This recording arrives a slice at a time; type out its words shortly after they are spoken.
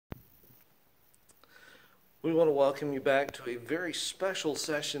We want to welcome you back to a very special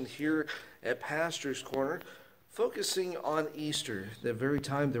session here at Pastor's Corner, focusing on Easter, the very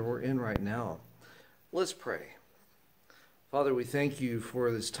time that we're in right now. Let's pray. Father, we thank you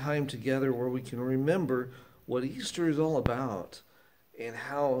for this time together where we can remember what Easter is all about and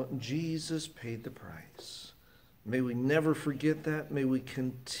how Jesus paid the price. May we never forget that. May we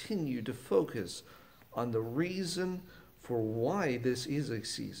continue to focus on the reason for why this is a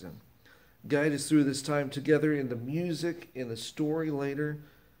season. Guide us through this time together in the music, in the story later.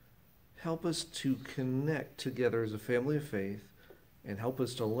 Help us to connect together as a family of faith and help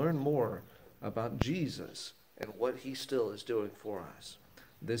us to learn more about Jesus and what he still is doing for us.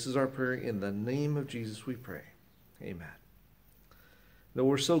 This is our prayer. In the name of Jesus we pray. Amen. Now,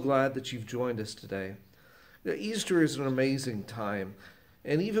 we're so glad that you've joined us today. Now, Easter is an amazing time.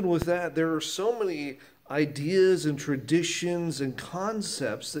 And even with that, there are so many ideas and traditions and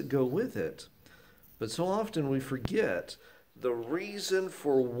concepts that go with it. But so often we forget the reason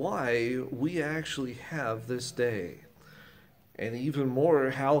for why we actually have this day. And even more,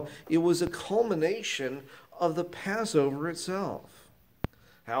 how it was a culmination of the Passover itself.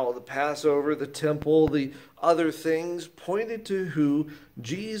 How the Passover, the temple, the other things pointed to who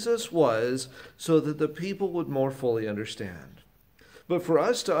Jesus was so that the people would more fully understand. But for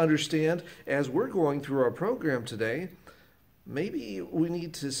us to understand, as we're going through our program today, maybe we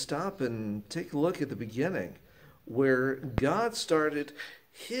need to stop and take a look at the beginning, where God started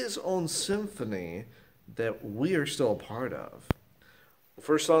his own symphony that we are still a part of. The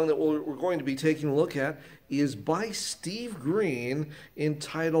first song that we're going to be taking a look at is by Steve Green,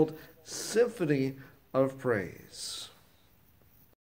 entitled Symphony of Praise.